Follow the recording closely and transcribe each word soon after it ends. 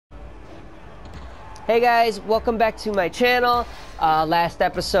Hey guys, welcome back to my channel. Last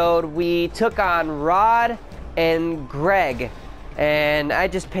episode we took on Rod and Greg, and I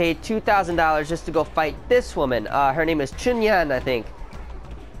just paid $2,000 just to go fight this woman. Her name is Chunyan, I think.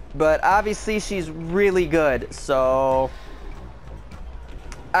 But obviously she's really good, so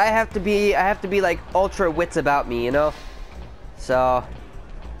I have to be like ultra wits about me, you know? So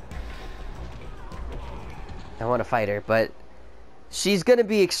I want to fight her, but she's gonna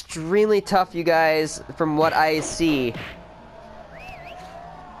be extremely tough, you guys, from what I see.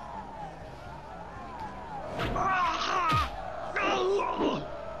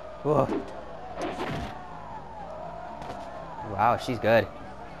 Whoa. Wow, she's good.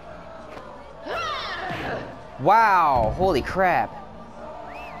 Wow, holy crap.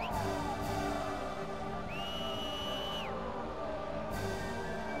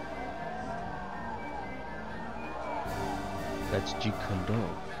 That's Jeet Kune Do.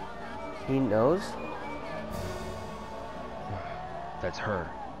 He knows? That's her.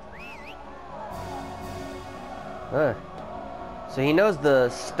 So he knows the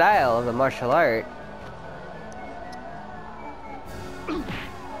style of the martial art.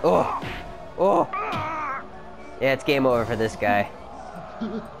 Oh! Oh! Yeah, it's game over for this guy.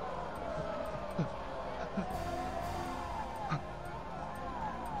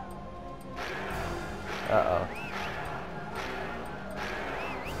 Uh-oh.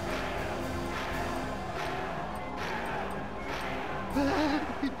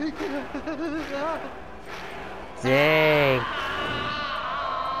 Dang.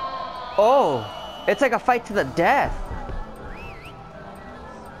 Oh, it's like a fight to the death.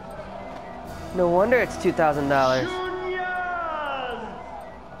 No wonder it's $2,000.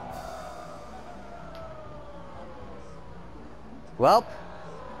 Welp.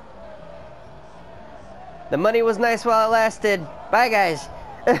 The money was nice while it lasted. Bye, guys.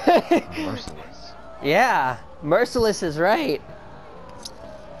 Merciless. Yeah, merciless is right.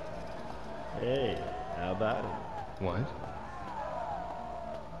 Hey, how about it? What?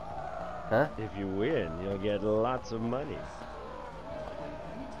 Huh? If you win, you'll get lots of money.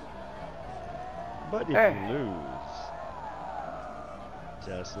 But if you lose,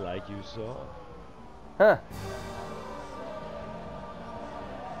 just like you saw. Huh.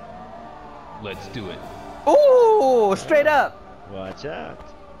 Let's do it. Ooh, straight up. Watch out.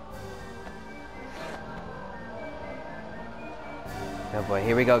 Oh boy,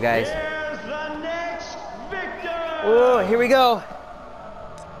 here we go, guys. Here's the next victor! Ooh, here we go.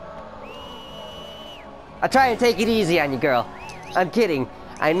 I'll try and take it easy on you, girl. I'm kidding.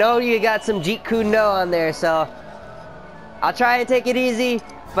 I know you got some Jeet Kune Do on there, so I'll try and take it easy,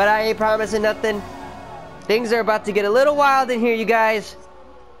 but I ain't promising nothing. Things are about to get a little wild in here, you guys.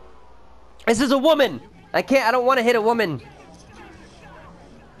 This is a woman. I don't want to hit a woman.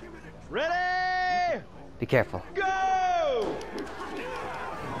 Ready? Be careful. Go!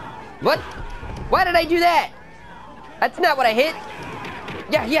 What? Why did I do that? That's not what I hit.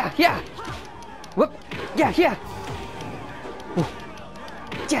 Yeah, yeah, yeah. Whoop. Yeah, yeah.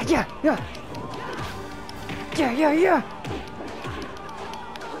 Yeah, yeah, yeah. Yeah, yeah, yeah.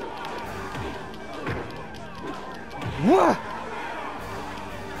 Whoa.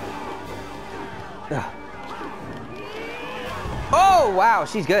 Oh, wow,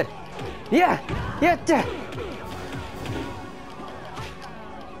 she's good. Yeah, yeah, yeah.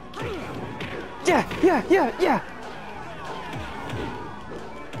 Yeah, yeah, yeah, yeah.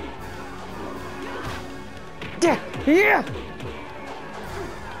 Yeah, yeah.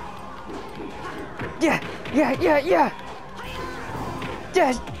 Yeah, yeah, yeah, yeah.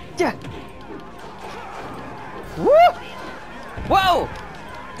 Yeah, yeah. Woo! Whoa!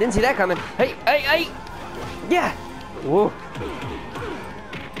 Didn't see that coming. Hey, hey, hey! Yeah! Whoa.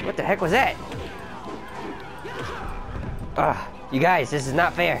 What the heck was that? You guys, this is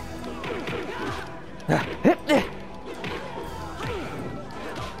not fair.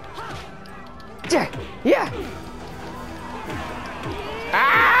 Yeah, yeah.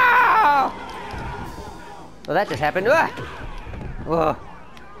 Ow! Well, that just happened. Whoa. All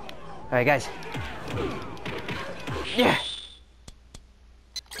right, guys. Yeah.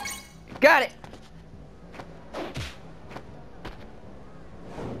 Got it.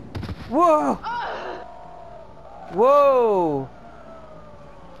 Whoa. Whoa.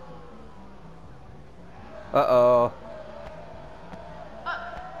 Uh-oh.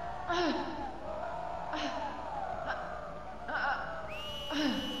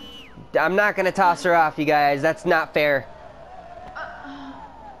 I'm not gonna toss her off, you guys. That's not fair.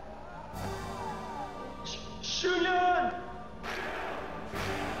 Chunyan!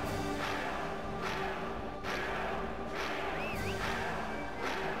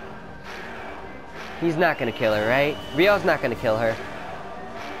 He's not gonna kill her, right? Ryo's not gonna kill her.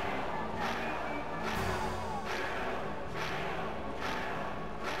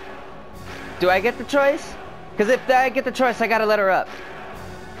 Do I get the choice? Because if I get the choice, I gotta let her up.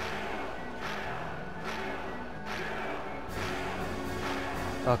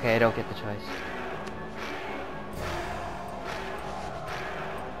 Okay, I don't get the choice.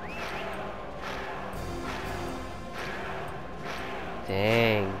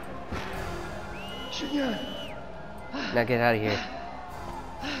 Dang. Chunyan. Now get out of here.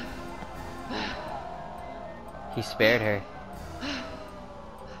 He spared her.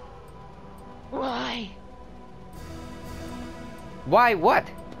 Why? Why what?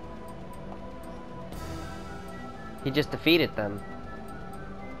 He just defeated them.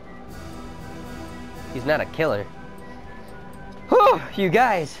 He's not a killer. Whew, you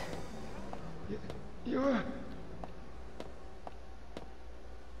guys. You're...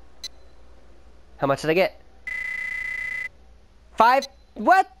 How much did I get?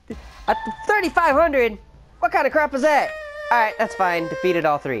 What? 3,500? What kind of crap is that? Alright, that's fine. Defeated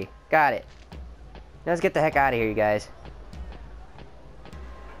all three. Got it. Now let's get the heck out of here, you guys.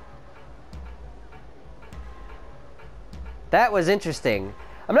 That was interesting.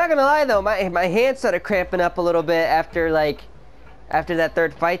 I'm not gonna lie though, my hands started cramping up a little bit after that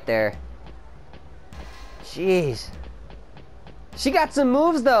third fight there. Jeez. She got some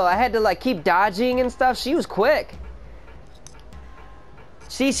moves though. I had to like keep dodging and stuff. She was quick.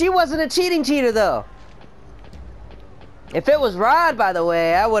 See, she wasn't a cheating cheater though. If it was Rod, by the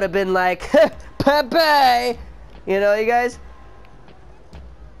way, I would have been like, bye-bye. You know, you guys?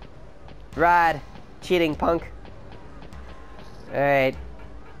 Rod, cheating punk. Alright.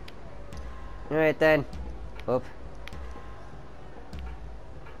 Alright then. Whoop.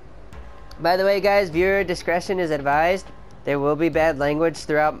 By the way, guys, viewer discretion is advised. There will be bad language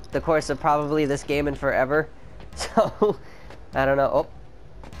throughout the course of probably this game and forever. So, I don't know. Oh.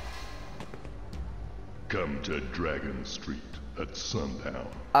 Come to Dragon Street at sundown.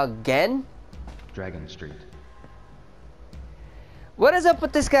 Again? Dragon Street. What is up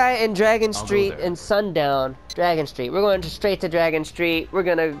with this guy in Dragon I'll go Street there. and Sundown? Dragon Street. We're going straight to Dragon Street. We're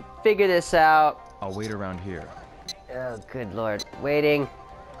gonna figure this out. I'll wait around here. Oh, good lord. Waiting.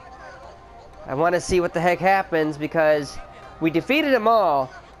 I want to see what the heck happens because we defeated them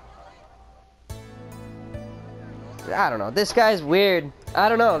all. I don't know. This guy's weird. I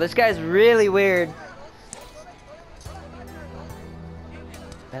don't know. This guy's really weird.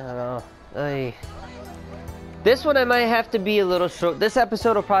 I don't know. Ay. This one I might have to be a little short. This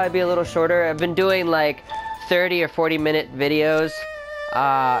episode will probably be a little shorter. I've been doing like 30 or 40 minute videos.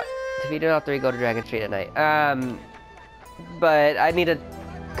 Defeated all three, go to Dragon Street at night. But I need to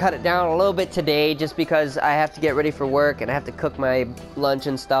cut it down a little bit today just because I have to get ready for work and I have to cook my lunch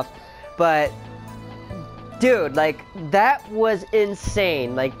and stuff. But dude, like that was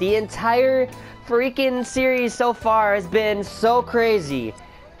insane. Like the entire freaking series so far has been so crazy.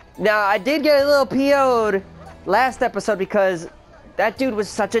 Now I did get a little PO'd last episode because that dude was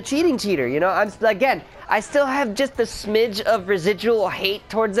such a cheating cheater, you know? I still have just a smidge of residual hate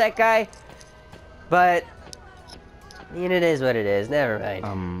towards that guy, but I mean, it is what it is. Never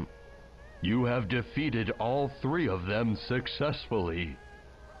mind. You have defeated all three of them successfully.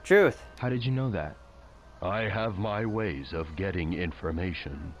 Truth. How did you know that? I have my ways of getting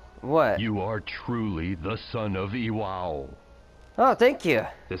information. What? You are truly the son of Iwao. Oh, thank you.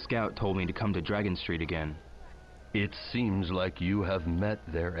 The scout told me to come to Dragon Street again. It seems like you have met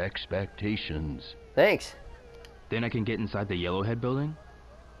their expectations. Thanks. Then I can get inside the Yellowhead building?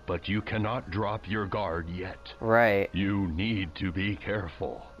 But you cannot drop your guard yet. Right. You need to be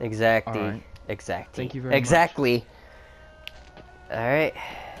careful. Exactly. All right. Exactly. Thank you very much. Exactly. All right.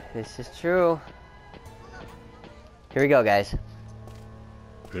 This is true. Here we go, guys.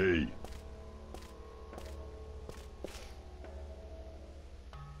 Hey,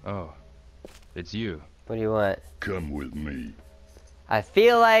 Oh, it's you. What do you want? come with me. I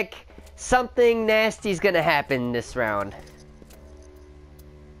feel like something nasty's gonna happen this round.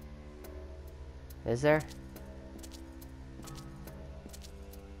 Is there?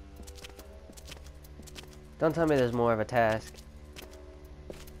 Don't tell me there's more of a task.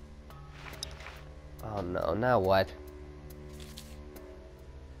 Oh no, now what?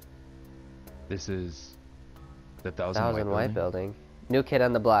 This is the Thousand Thousand White Building. New kid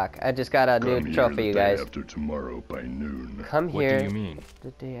on the block. I just got a Come new here trophy, the you day guys. after tomorrow by noon. Come What here do you mean?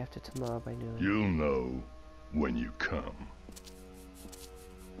 the day after tomorrow by noon. You'll know when you come.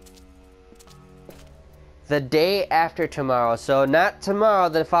 The day after tomorrow, so not tomorrow,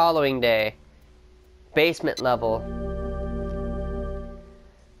 the following day. Basement level.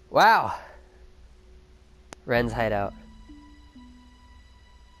 Wow. Ren's hideout.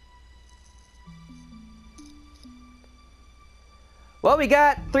 Well, we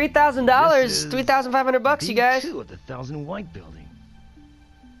got $3,000, $3,500, you guys. B2 at the 1000 White building.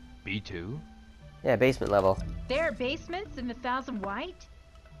 B2? Yeah, basement level. There are basements in the 1000 White?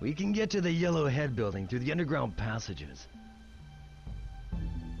 We can get to the Yellowhead building through the underground passages.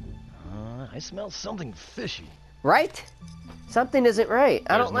 I smell something fishy. Right? Something isn't right.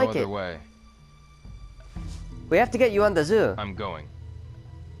 I don't like There's no it. other way. We have to get you on the zoo. I'm going.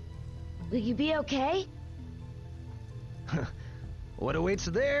 Will you be okay? What awaits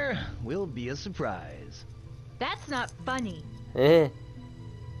there will be a surprise. That's not funny. Eh.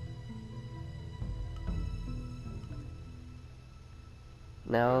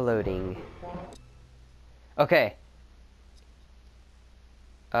 Now loading. Okay.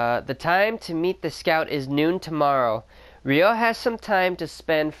 The time to meet the scout is noon tomorrow. Rio has some time to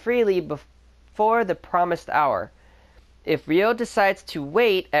spend freely before the promised hour. If Rio decides to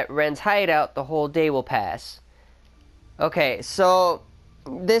wait at Ren's hideout, the whole day will pass. Okay, so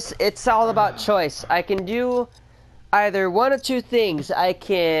it's all about choice. I can do either one of two things. I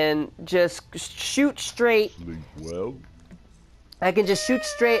can just shoot straight. Sleep well. I can just shoot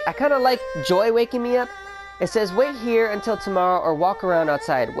straight. I kind of like Joy waking me up. It says, wait here until tomorrow or walk around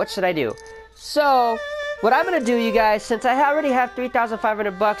outside. What should I do? So, what I'm going to do, you guys, since I already have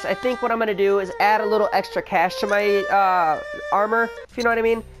 $3,500, I think what I'm going to do is add a little extra cash to my armor, if you know what I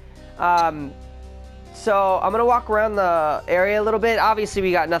mean. So, I'm going to walk around the area a little bit. Obviously,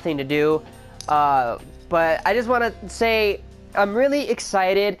 we got nothing to do. But I just want to say I'm really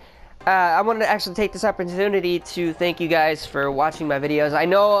excited. I wanted to actually take this opportunity to thank you guys for watching my videos. I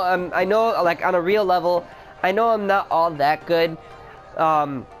know, like on a real level, I know I'm not all that good,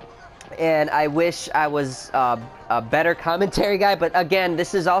 and I wish I was a better commentary guy. But again,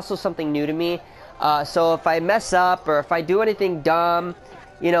 this is also something new to me. So if I mess up or if I do anything dumb,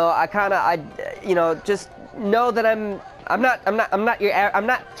 you know, just know that I'm not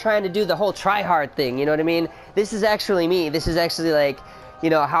trying to do the whole try hard thing. You know what I mean? This is actually me. This is actually like, you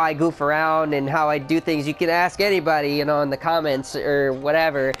know, how I goof around and how I do things. You can ask anybody, you know, in the comments or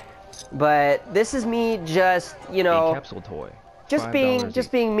whatever. But this is me just, you know, A capsule toy. just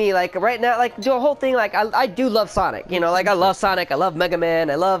 $5 being me. Like right now, like do a whole thing. Like I do love Sonic, you know, like I love Sonic. I love Mega Man.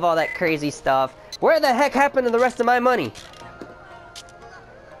 I love all that crazy stuff. Where the heck happened to the rest of my money?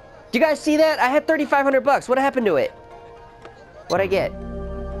 Do you guys see that? I had $3,500. What happened to it? What'd I get?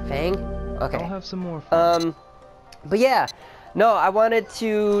 Fang? Okay. I'll have some more fun. But yeah, no, I wanted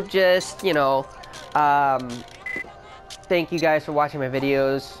to just, you know, thank you guys for watching my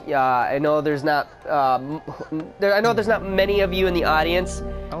videos. I know there's not, I know there's not many of you in the audience,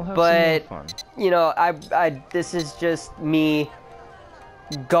 I'll have but some more fun. you know, this is just me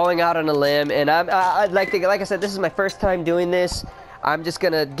going out on a limb, and I'd like I said, this is my first time doing this. I'm just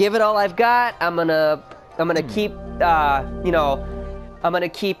gonna give it all I've got. I'm gonna keep, you know,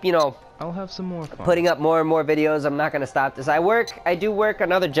 I'll have some more fun. putting up more and more videos. I'm not gonna stop this. I do work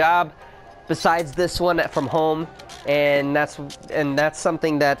another job besides this one from home, and that's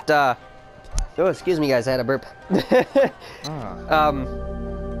something that oh, excuse me guys, I had a burp. I'll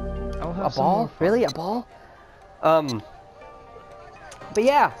have A some more ball? fun. Really? A ball? But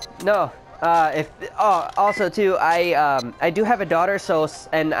yeah, no. Also too, I do have a daughter, so,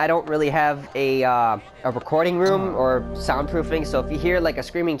 and I don't really have a recording room or soundproofing, so if you hear like a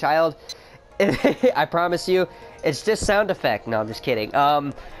screaming child, I promise you, it's just sound effect. No, I'm just kidding.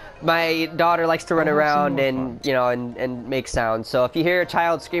 My daughter likes to run around and, you know, and make sounds, so if you hear a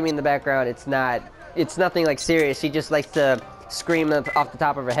child screaming in the background, it's nothing like serious. She just likes to scream off the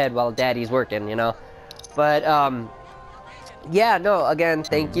top of her head while daddy's working, you know. But, yeah, no, again,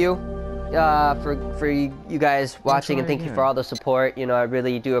 thank you. For you guys watching, and thank you for all the support. You know, I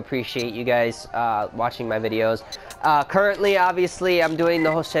really do appreciate you guys watching my videos. Currently, obviously, I'm doing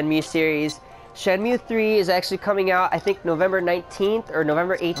the whole Shenmue series. Shenmue 3 is actually coming out, I think, November 19th or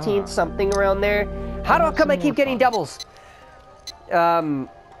November 18th, something around there. How come I keep getting doubles? Yeah.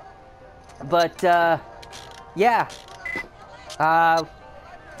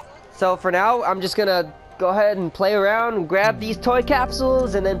 So for now, I'm just gonna go ahead and play around and grab these toy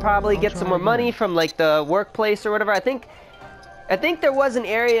capsules, and then probably get some more money from like the workplace or whatever. I think there was an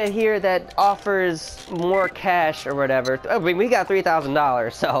area here that offers more cash or whatever. Oh, we got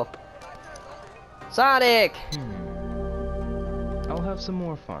 $3,000, so Sonic. I'll have some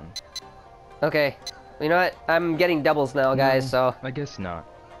more fun. Okay, you know what? I'm getting doubles now, guys. So I guess not.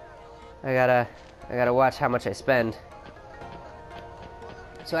 I gotta watch how much I spend.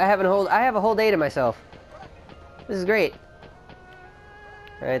 So I have a whole day to myself. This is great.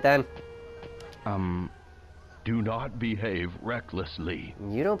 All right then. Do not behave recklessly.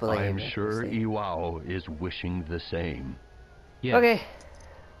 You don't believe I am me. sure Iwao is wishing the same. Yeah. Okay.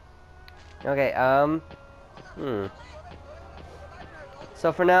 Okay,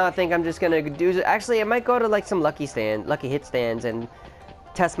 So for now, I think I'm just gonna do... Actually, I might go to, like, some lucky hit stands and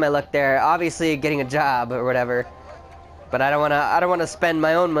test my luck there. Obviously, getting a job or whatever. But I don't wanna spend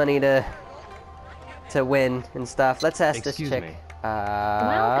my own money to win and stuff. Let's ask this Excuse chick. me.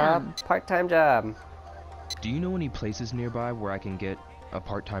 Welcome. Part-time job. Do you know any places nearby where I can get a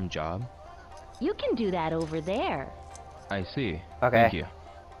part-time job? You can do that over there. I see. Okay. Thank you.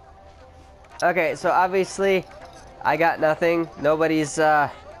 Okay, so obviously, I got nothing. Nobody's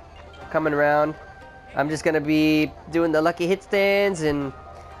coming around. I'm just gonna be doing the lucky hit stands and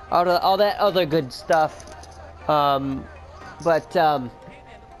all that other good stuff.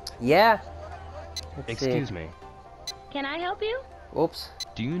 Yeah. Let's see. Excuse me. Can I help you? Oops.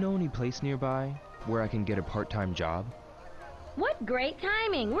 Do you know any place nearby where I can get a part-time job? What great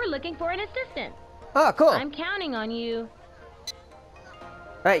timing. We're looking for an assistant. Oh, cool. I'm counting on you.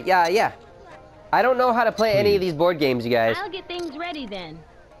 Right, yeah. I don't know how to play any of these board games, you guys. I'll get things ready then.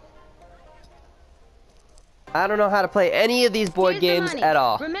 I don't know how to play any of these board Here's the games money. at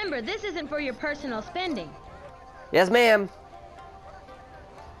all. Remember, this isn't for your personal spending. Yes, ma'am.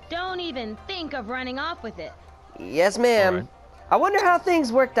 Don't even think of running off with it. Yes, ma'am. Alright. I wonder how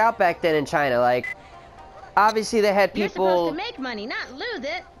things worked out back then in China. Like, obviously they had You're people... supposed to make money, not lose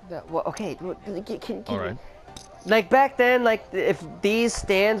it. Well, okay. Can Alright. Like, back then, like, if these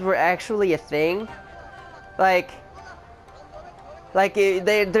stands were actually a thing, they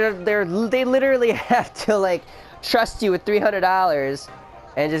literally have to, like, trust you with $300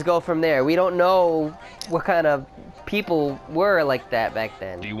 and just go from there. We don't know what kind of people were like that back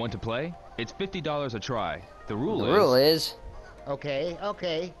then. Do you want to play? It's $50 a try. The rule The rule is...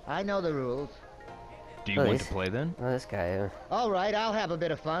 Okay, I know the rules. Do you Oh, want these- to play then? Oh, this guy. All right, I'll have a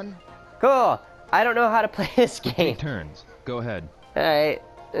bit of fun. Cool. I don't know how to play this game. Take turns. Go ahead. Alright,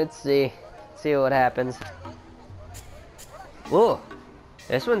 let's see. See what happens. Ooh,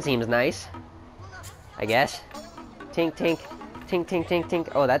 this one seems nice. I guess. Tink, tink. Tink, tink, tink, tink.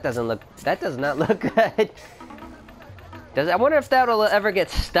 Oh, that does not look good. I wonder if that'll ever get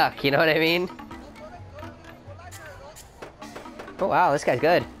stuck, you know what I mean? Oh, wow, this guy's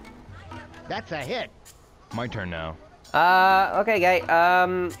good. That's a hit. My turn now. Okay, guy.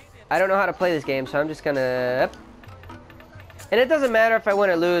 I don't know how to play this game, so I'm just gonna... And it doesn't matter if I win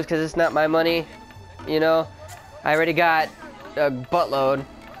or lose, because it's not my money, you know? I already got a buttload.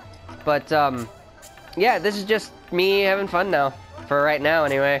 But, yeah, this is just me having fun now. For right now,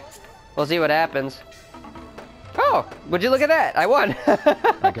 anyway. We'll see what happens. Oh, would you look at that? I won.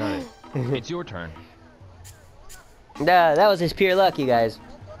 I got it. It's your turn. Nah, that was just pure luck, you guys.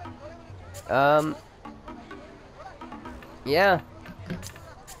 Yeah.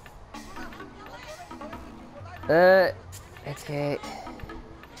 Okay.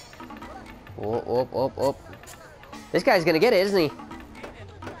 Whoop. This guy's gonna get it, isn't he?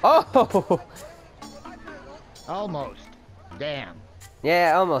 Oh! Almost. Damn.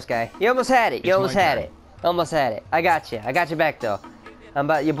 Yeah, almost, guy. You almost had it. You It's almost my had turn. it. Almost had it. I got you. I got you back, though.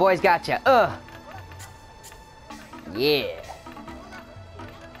 Your boys got you. Yeah.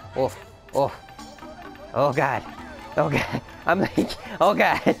 Oh. Oh, God. Oh, God. I'm like, oh,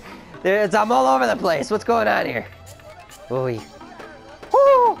 God. I'm all over the place. What's going on here? Ooh.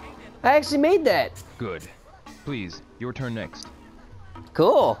 Woo! I actually made that. Good. Please, your turn next.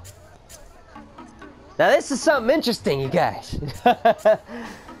 Cool. Now this is something interesting, you guys.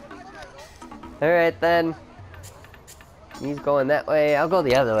 Alright then. He's going that way. I'll go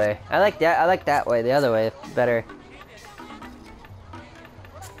the other way. I like that way. The other way better.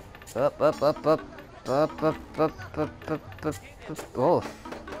 Up. Oh.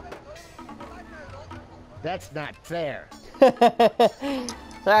 That's not fair.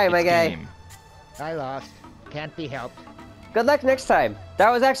 Sorry, my It's guy. game. I lost. Can't be helped. Good luck next time. That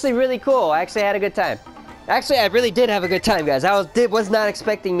was actually really cool. I actually had a good time. Actually, I really did have a good time, guys. I was not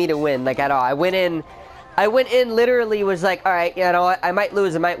expecting me to win, like, at all. I went in literally was like, all right, you know what? I might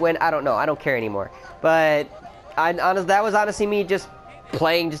lose, I might win. I don't know. I don't care anymore. But that was honestly me just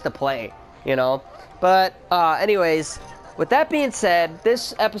playing just to play, you know? But anyways, with that being said,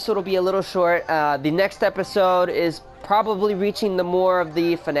 this episode will be a little short. The next episode is probably reaching the more of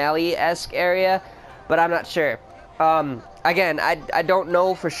the finale-esque area, but I'm not sure. Again, I don't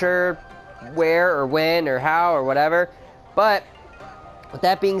know for sure where or when or how or whatever, but with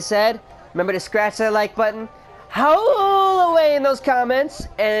that being said, remember to scratch that like button, howl away in those comments,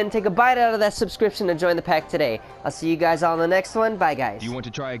 and take a bite out of that subscription to join the pack today. I'll see you guys all in the next one. Bye, guys. Do you want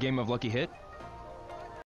to try a game of Lucky Hit?